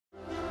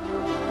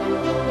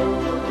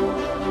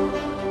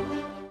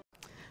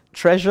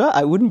treasure.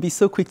 I wouldn't be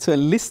so quick to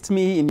enlist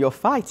me in your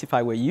fight if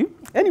I were you.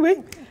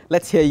 Anyway,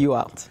 let's hear you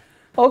out.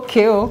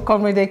 Okay,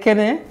 Comrade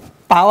Ekene,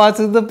 power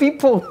to the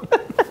people.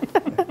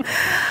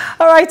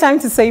 All right, time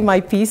to say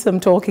my piece. I'm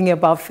talking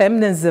about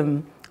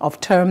feminism of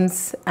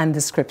terms and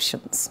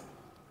descriptions.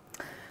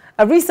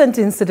 A recent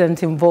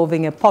incident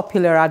involving a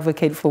popular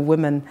advocate for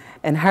women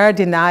and her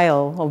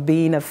denial of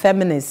being a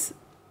feminist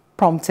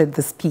prompted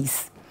this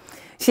piece.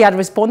 She had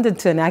responded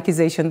to an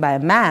accusation by a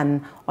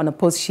man on a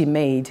post she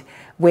made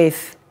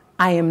with,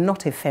 "I am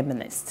not a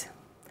feminist."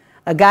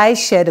 A guy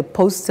shared a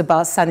post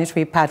about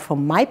sanitary pad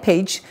from my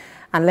page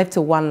and left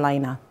a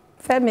one-liner,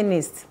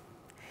 "Feminist."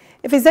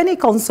 If it's any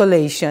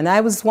consolation,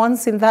 I was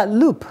once in that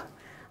loop.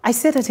 I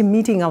said at a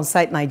meeting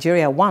outside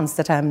Nigeria once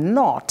that I am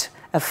not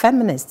a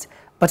feminist,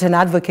 but an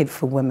advocate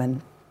for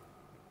women.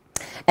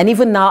 And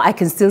even now, I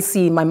can still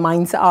see in my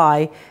mind's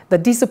eye the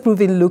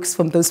disapproving looks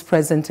from those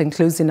present and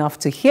close enough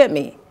to hear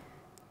me.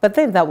 But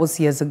then that was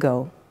years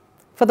ago.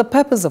 For the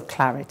purpose of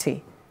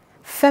clarity,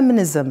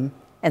 feminism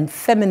and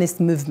feminist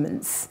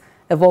movements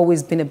have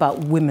always been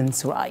about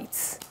women's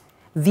rights.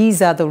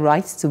 These are the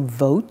rights to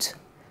vote,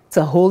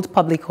 to hold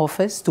public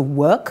office, to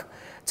work,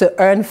 to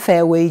earn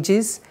fair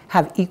wages,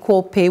 have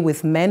equal pay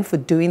with men for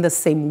doing the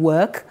same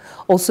work,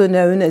 also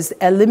known as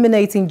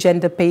eliminating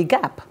gender pay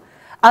gap.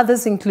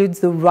 Others include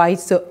the right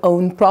to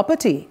own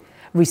property,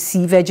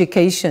 receive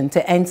education,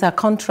 to enter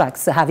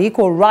contracts, to have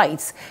equal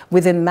rights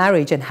within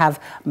marriage and have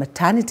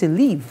maternity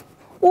leave.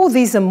 All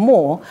these and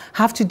more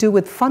have to do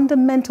with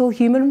fundamental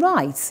human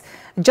rights.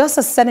 Just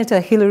as Senator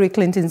Hillary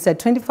Clinton said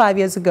 25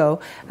 years ago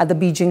at the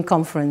Beijing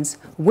conference,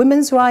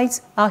 women's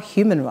rights are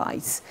human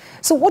rights.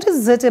 So what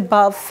is it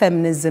about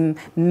feminism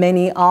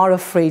many are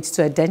afraid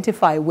to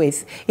identify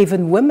with,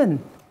 even women?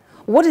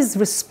 What is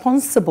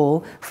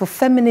responsible for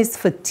feminist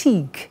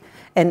fatigue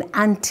and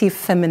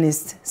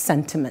anti-feminist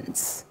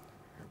sentiments?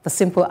 The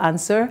simple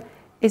answer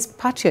is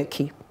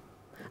patriarchy.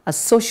 A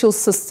social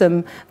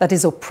system that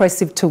is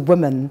oppressive to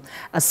women,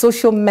 a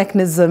social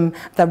mechanism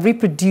that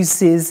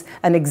reproduces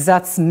and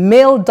exerts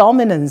male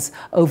dominance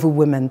over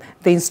women.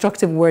 The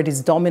instructive word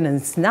is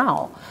dominance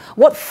now.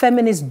 What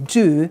feminists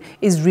do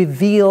is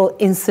reveal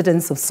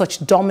incidents of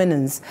such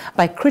dominance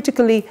by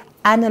critically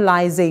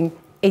analyzing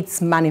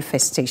its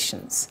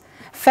manifestations.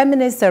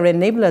 Feminists are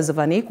enablers of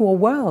an equal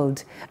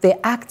world. They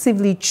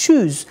actively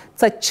choose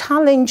to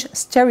challenge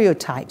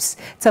stereotypes,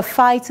 to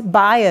fight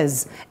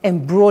bias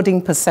and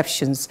broaden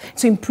perceptions,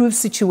 to improve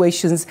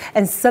situations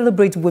and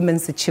celebrate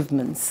women's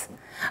achievements.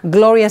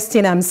 Gloria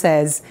Steinem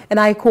says, and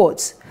I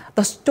quote,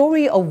 "The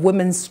story of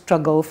women's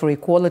struggle for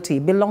equality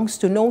belongs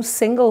to no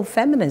single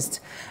feminist,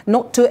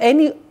 not to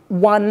any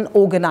one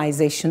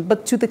organization,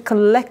 but to the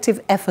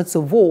collective efforts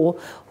of all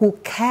who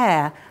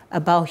care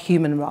about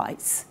human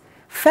rights."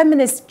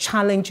 Feminists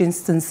challenge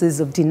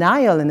instances of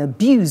denial and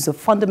abuse of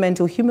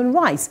fundamental human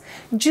rights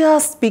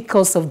just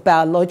because of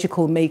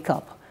biological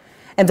makeup.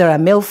 And there are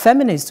male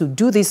feminists who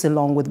do this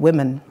along with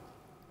women.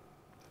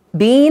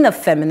 Being a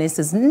feminist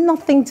is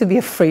nothing to be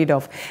afraid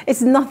of.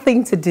 It's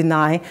nothing to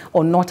deny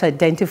or not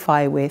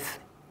identify with.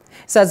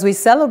 So as we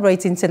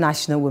celebrate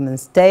International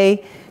Women's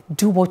Day,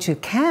 do what you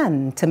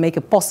can to make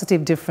a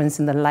positive difference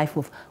in the life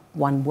of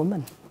one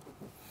woman.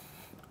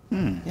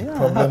 The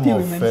problem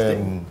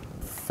of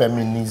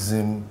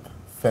feminism,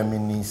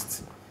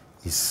 feminist,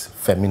 is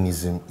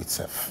feminism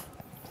itself.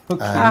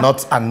 Okay.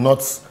 And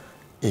not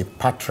a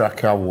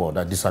patriarchal word.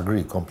 I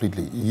disagree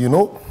completely. You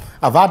know,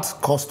 I've had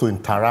cause to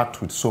interact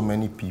with so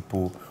many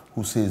people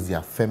who say they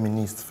are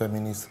feminist,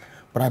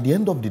 but at the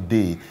end of the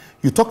day,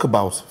 you talk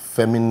about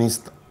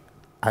feminist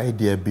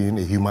idea being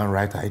a human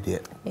right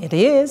idea. It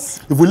is.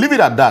 If we leave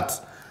it at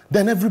that,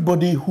 then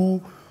everybody who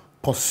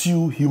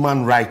pursue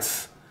human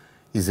rights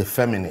is a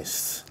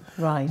feminist.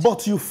 Right.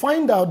 But you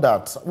find out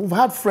that we've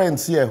had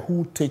friends here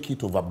who take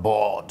it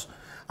overboard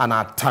and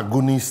are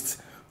antagonists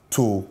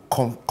to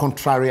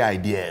contrary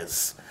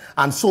ideas.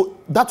 And so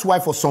that's why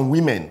for some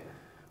women,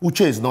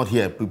 Uche is not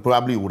here, we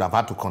probably would have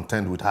had to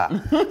contend with her.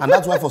 And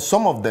that's why for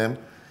some of them,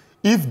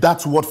 if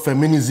that's what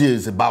feminism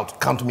is about,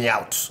 count me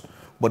out.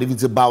 But if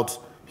it's about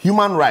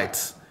human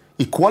rights,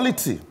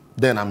 equality,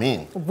 then I'm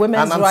in.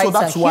 Women's rights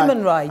are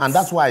human rights. And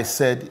that's why I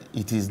said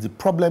it is the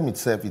problem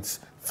itself, it's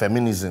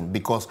feminism,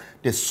 because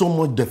there's so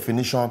much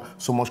definition,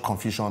 so much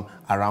confusion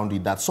around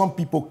it that some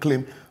people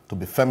claim to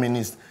be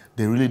feminist,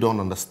 they really don't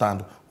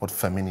understand what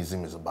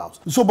feminism is about.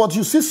 So, but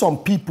you see some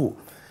people,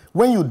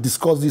 when you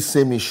discuss these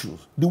same issues,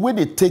 the way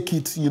they take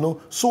it, you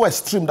know, so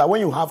extreme that when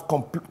you have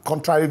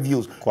contrary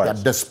views, you are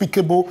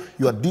despicable,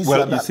 you are this,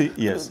 well, you see,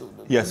 yes,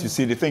 you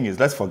see, the thing is,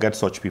 let's forget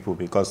such people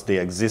because they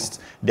exist.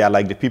 They are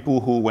like the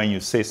people who, when you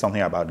say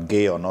something about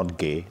gay or not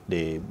gay,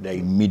 they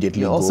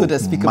immediately go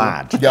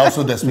mad. They're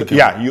also despicable.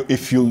 Yeah,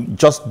 if you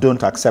just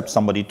don't accept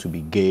somebody to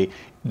be gay,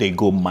 they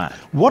go mad.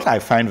 What I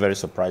find very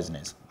surprising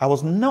is, I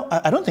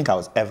don't think I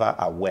was ever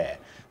aware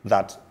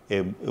that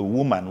a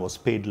woman was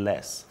paid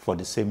less for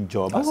the same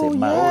job as a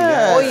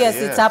man. Oh yes,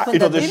 it's happened.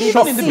 It was a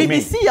shock to me.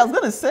 BBC, I was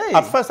going to say.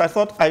 At first, I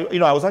thought, I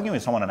was arguing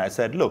with someone and I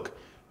said, look,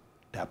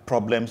 there are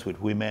problems with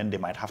women. They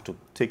might have to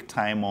take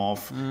time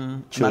off,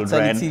 Maternity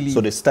children. leave.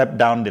 So they step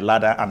down the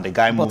ladder and the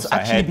guy moves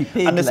ahead. Be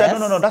paid and they said,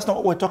 less? no, that's not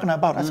what we're talking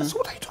about. I said, so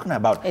what are you talking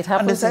about? It and they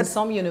happens said, in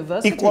some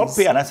universities. equal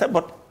pay. And I said,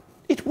 but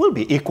it will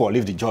be equal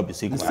if the job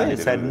is equal. And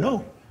they said,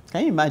 no.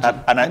 Can you imagine?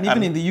 And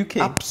even in the UK?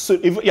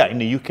 Absolutely. Yeah, in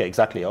the UK,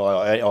 exactly.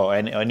 Or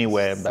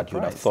anywhere that you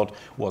would have thought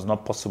was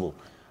not possible.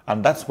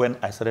 And that's when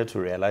I started to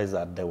realize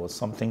that there was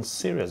something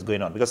serious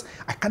going on. Because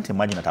I can't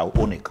imagine that I'll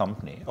own a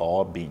company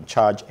or be in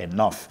charge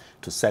enough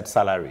to set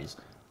salaries.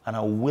 And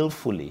I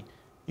willfully,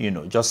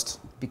 just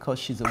because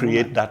she's a create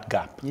woman. that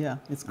gap. Yeah,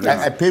 it's crazy.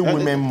 I pay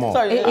women more.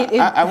 Sorry,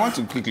 I want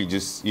to quickly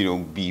just,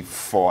 be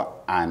for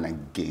and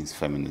against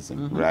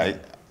feminism,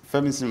 right?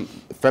 Feminism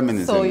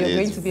So you're is,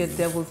 going to be a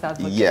devil's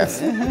advocate.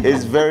 yes,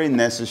 it's very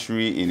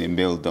necessary in a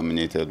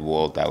male-dominated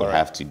world that we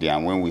have today.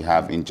 And when we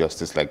have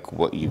injustice like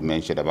what you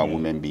mentioned about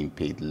women being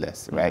paid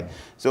less, right?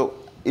 So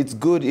it's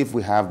good if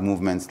we have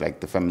movements like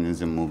the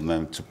feminism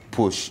movement to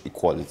push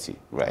equality,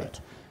 right?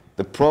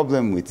 The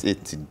problem with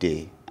it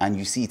today, and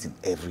you see it in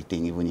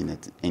everything, even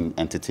in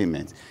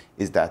entertainment,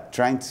 is that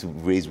trying to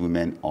raise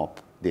women up,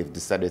 they've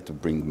decided to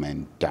bring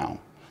men down.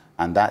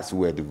 And that's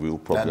where the real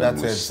problem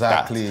That's will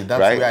exactly. start, That's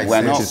right? where I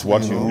We're say not it's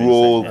what you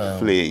role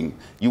playing.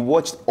 You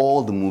watched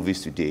all the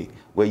movies today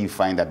where you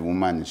find that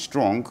woman is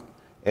strong.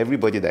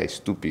 Everybody that is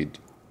stupid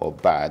or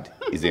bad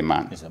is a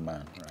man. Is a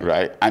man,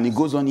 right? And it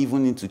goes on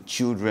even into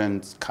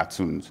children's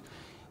cartoons.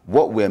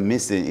 What we're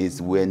missing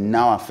is we're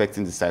now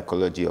affecting the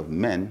psychology of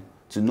men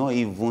to not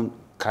even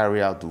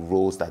carry out the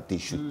roles that they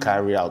should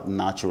carry out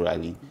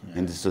naturally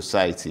in the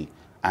society.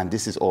 And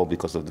this is all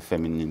because of the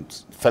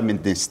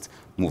feminist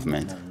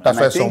movement. That's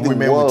why some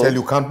women will tell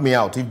you, count me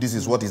out if this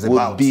is what it's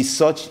about.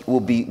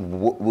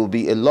 Will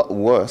be a lot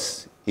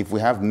worse if we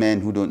have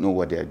men who don't know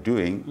what they're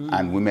doing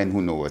and women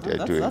who know what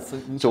they're doing.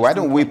 So why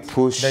don't we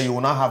push then you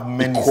will not have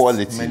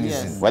equality?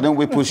 Yes. Why don't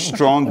we push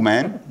strong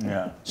men,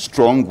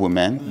 strong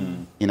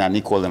women in an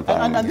equal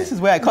environment? And this is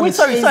where I come in. Which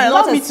Sorry, is allow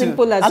not me as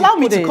simple to as allow you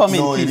me put to it. come in.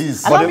 No, it please.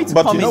 is. Allow me to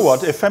But come you know in.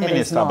 what? A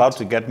feminist not. about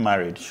to get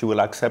married, she will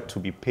accept to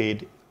be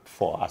paid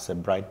for as a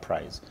bride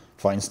price.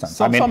 For instance,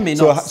 Some may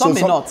not,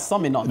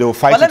 some may not. They will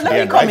fight but it let me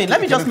to the come end, in.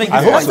 Let me just make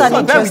I this hope point. so. That's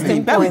an Bear with me,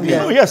 interesting bear with point me.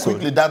 there. No, yes,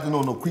 Quickly.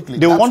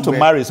 They That's want to where-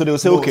 marry, so they will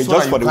say, okay, so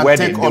just that for you the can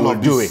wedding, take they all will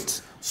of do this.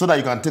 it. So that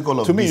you can take all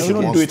of To me, this you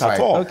shouldn't on do it at strike.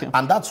 all. Okay.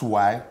 And that's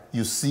why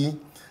you see,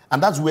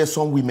 and that's where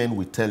some women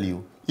will tell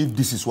you, if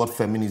this is what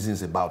feminism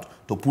is about,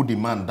 to put the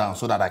man down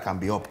so that I can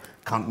be up,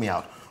 count me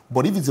out.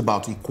 But if it's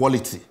about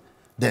equality,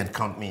 then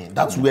count me in.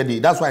 That's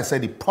why I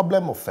said the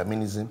problem of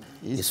feminism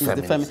is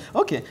feminism.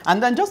 Okay,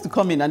 and then just to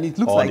come in, and it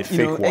looks Or like, the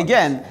fake ones.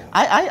 again,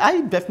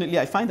 I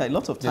definitely find that a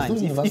lot of There's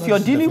times, no if universal you're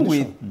dealing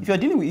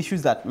definition. with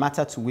issues that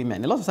matter to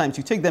women, a lot of times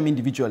you take them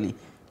individually.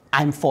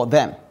 I'm for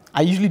them.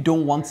 I usually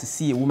don't want to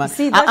see a woman.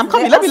 See, I'm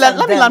coming. that's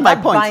Let me land my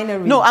that point.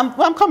 binary. No,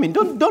 I'm coming.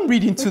 Don't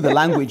read into the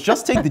language.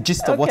 Just take the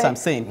gist of what Okay. I'm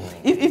saying.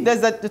 If there's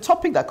the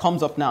topic that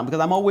comes up now,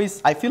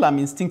 because I feel I'm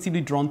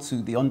instinctively drawn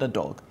to the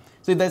underdog.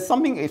 So if there's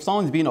something, if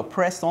someone's being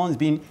oppressed, someone's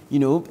being,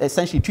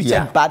 essentially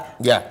treated bad,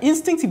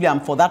 instinctively I'm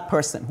for that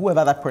person,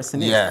 whoever that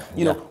person is.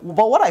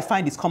 But what I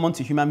find is common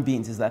to human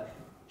beings is that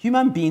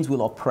human beings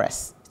will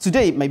oppress.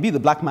 Today, it might be the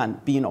black man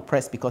being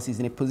oppressed because he's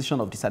in a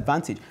position of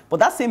disadvantage. But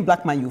that same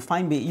black man, you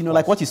find me,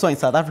 like what you saw in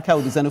South Africa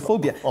with the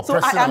xenophobia. So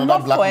I am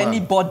not for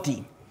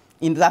anybody.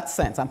 In that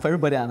sense, I'm for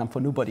everybody and I'm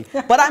for nobody.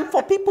 But I'm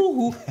for people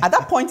who, at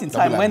that point in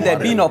time when they're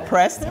being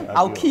oppressed,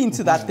 I'll key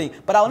into that thing.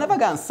 But I'll never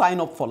go and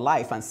sign up for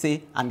life and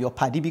say, I'm your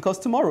paddy, because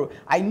tomorrow,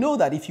 I know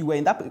that if you were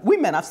in that,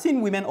 I've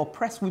seen women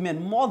oppress women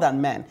more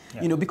than men,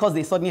 because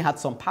they suddenly had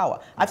some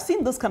power. I've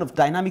seen those kind of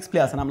dynamics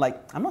players and I'm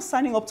like, I'm not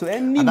signing up to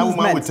any movement. And that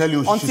woman will tell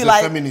you she's a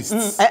feminist.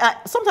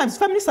 Sometimes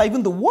feminists are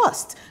even the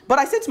worst. But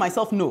I say to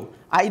myself, no.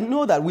 I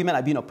know that women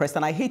are being oppressed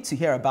and I hate to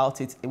hear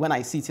about it when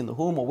I see it in the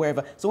home or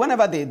wherever. So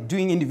whenever they're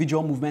doing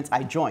individual movements,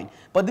 I join.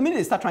 But the minute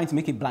they start trying to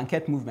make a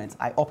blanket movement,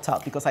 I opt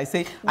out because I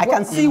say, I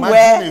can see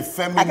where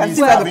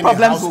the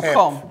problems will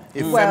come.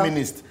 A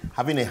feminist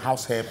having a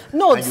house help.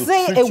 No,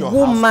 say a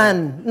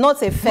woman,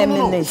 not a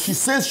feminist. No. She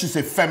says she's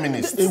a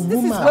feminist. A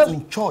woman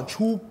in church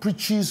who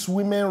preaches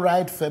women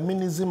rights,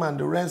 feminism and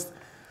the rest,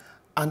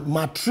 and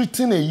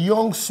maltreating a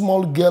young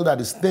small girl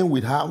that is staying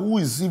with her who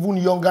is even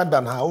younger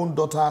than her own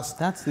daughters.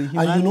 That's the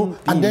human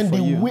and then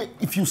being way,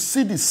 if you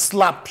see the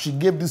slap she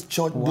gave this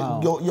church,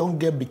 the young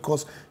girl,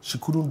 because she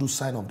couldn't do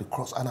sign of the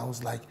cross. And I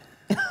was like,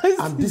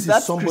 and this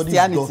is somebody's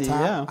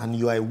daughter, and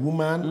you are a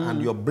woman,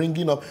 and you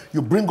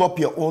bring up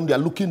your own, they're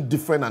looking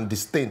different and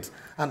distinct.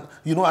 And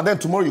and then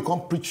tomorrow you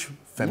come preach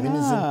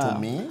feminism to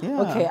me.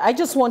 Okay, I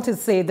just want to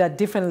say that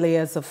different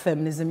layers of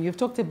feminism. You've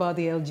talked about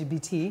the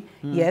LGBT,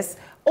 yes.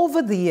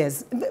 Over the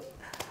years,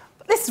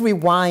 let's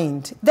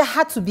rewind. There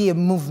had to be a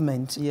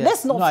movement. Yes.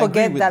 Let's not No,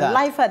 forget that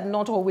life had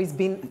not always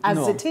been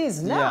as it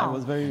is now. Yeah, it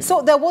was very...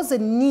 So there was a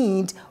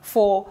need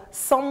for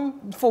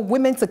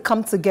women to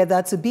come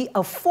together to be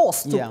a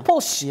force to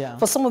push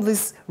for some of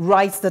these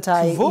rights that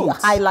I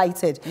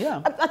highlighted.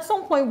 Yeah. At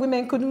some point,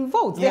 women couldn't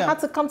vote. They had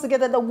to come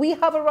together that we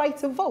have a right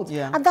to vote.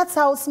 Yeah. And that's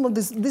how some of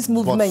this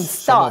movement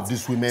starts. Some of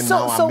these women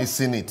now are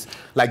missing it.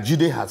 Like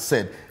Jide has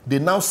said, they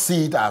now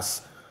see it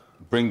as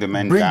bring the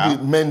men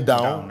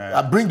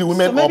down, bring the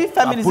women up. So maybe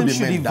feminism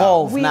should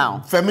evolve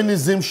now.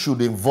 Feminism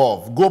should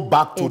evolve. Go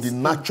back to the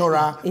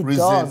natural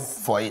reason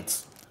for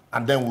it.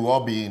 And then we'll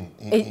all be in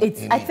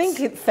I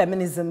think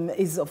feminism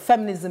is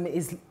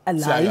alive.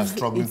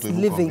 It's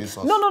living.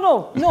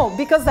 No,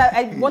 because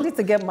I wanted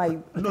to get my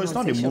No, it's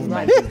not the movement.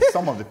 right. It's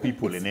some of the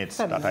people in it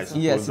that I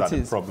suppose are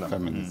the problem.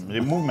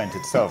 The movement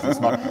itself is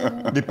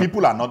not. The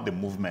people are not the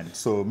movement.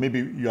 So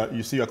maybe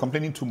you're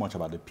complaining too much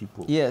about the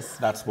people. Yes,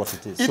 that's what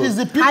it is. It is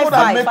the people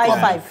that make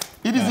up.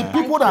 It is the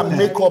people that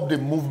make up the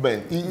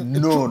movement.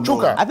 No.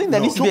 I think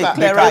there needs to be a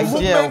clear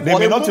idea. They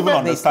may not even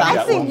understand.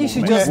 I think you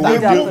should just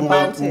stand up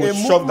about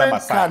it. A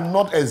movement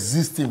cannot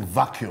exist in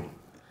vacuum.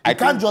 It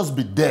can't just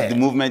be there. The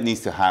movement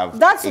needs to have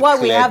That's why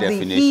we have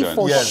definition. the he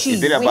for she.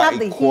 Is it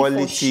about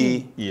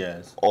equality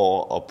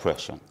or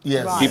oppression?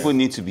 Yes. Right. People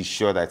need to be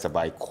sure that it's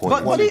about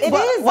equality. But it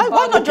is. Why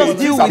not just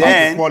deal with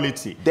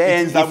equality?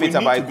 Then if it's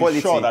about to equality,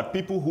 be sure that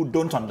people who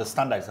don't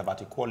understand that it's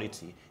about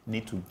equality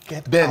need to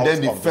get out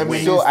of the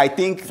way. So I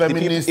think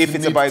if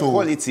it's about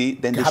equality,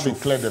 then they have should a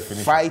clear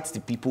definition. fight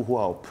the people who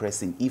are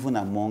oppressing, even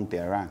among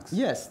their ranks.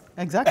 Yes,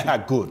 exactly.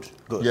 Good.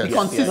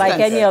 Yes. Like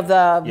any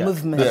other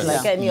movement,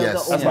 like any other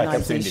That's why I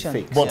kept saying the organization.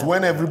 fake. But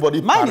when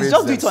everybody Mine is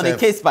just do it on a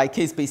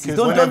case-by-case basis.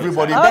 Don't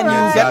everybody then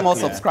you get more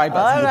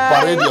subscribers. You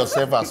parade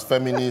yourself as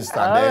feminist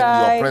and then you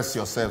oppress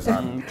yourselves.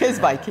 Case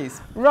by case.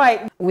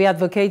 Right. We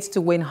advocate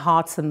to win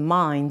hearts and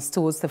minds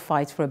towards the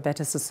fight for a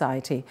better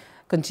society.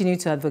 Continue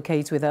to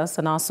advocate with us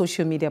on our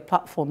social media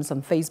platforms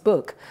on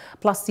Facebook,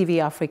 Plus TV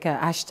Africa,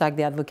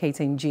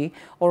 #TheAdvocateNG,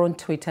 or on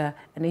Twitter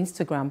and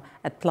Instagram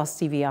at Plus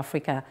TV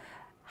Africa,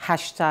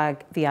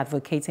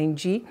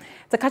 #TheAdvocateNG.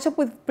 To catch up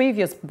with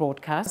previous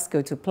broadcasts,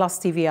 go to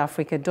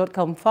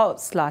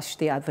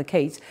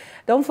plustvafrica.com/theadvocate.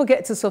 Don't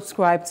forget to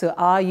subscribe to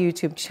our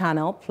YouTube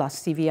channel,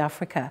 Plus TV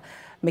Africa.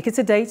 Make it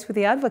a date with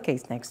The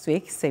Advocate next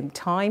week, same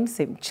time,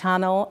 same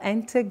channel,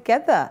 and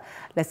together,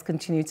 let's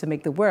continue to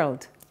make the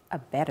world a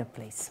better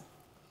place.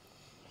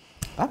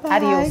 Bye-bye.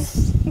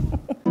 Adios.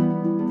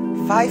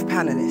 5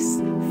 panelists,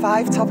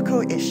 5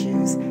 topical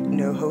issues,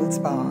 no holds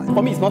barred.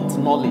 For me, it's not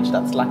knowledge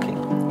that's lacking.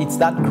 It's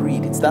that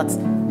greed. It's that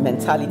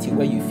mentality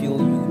where you feel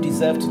you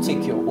deserve to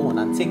take your own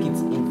and take it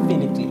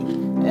infinitely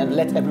and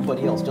let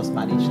everybody else just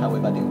manage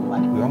however they will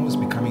manage. We're almost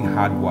becoming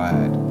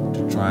hardwired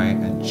to try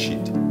and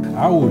cheat.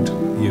 I would,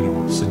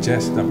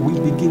 suggest that we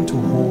begin to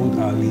hold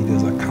our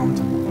leaders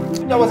accountable.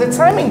 There was a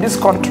time in this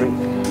country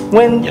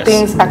when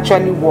things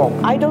actually work.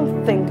 I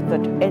don't think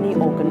that any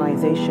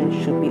organization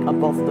should be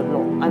above the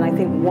law. And I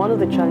think one of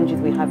the challenges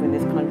we have in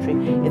this country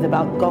is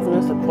about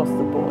governance across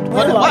the board.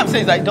 Well, what I'm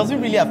saying is that it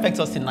doesn't really affect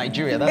us in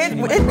Nigeria. That's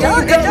really It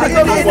does.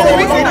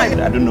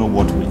 I don't know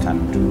what we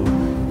can do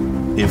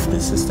if the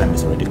system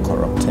is already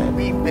corrupted.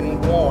 We've been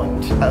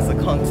warned as a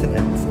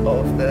continent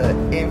of the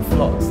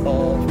influx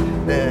of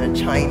the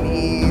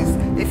Chinese.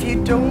 If you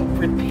don't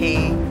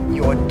repay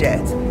your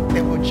debt,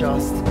 they will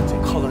just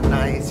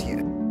colonize you.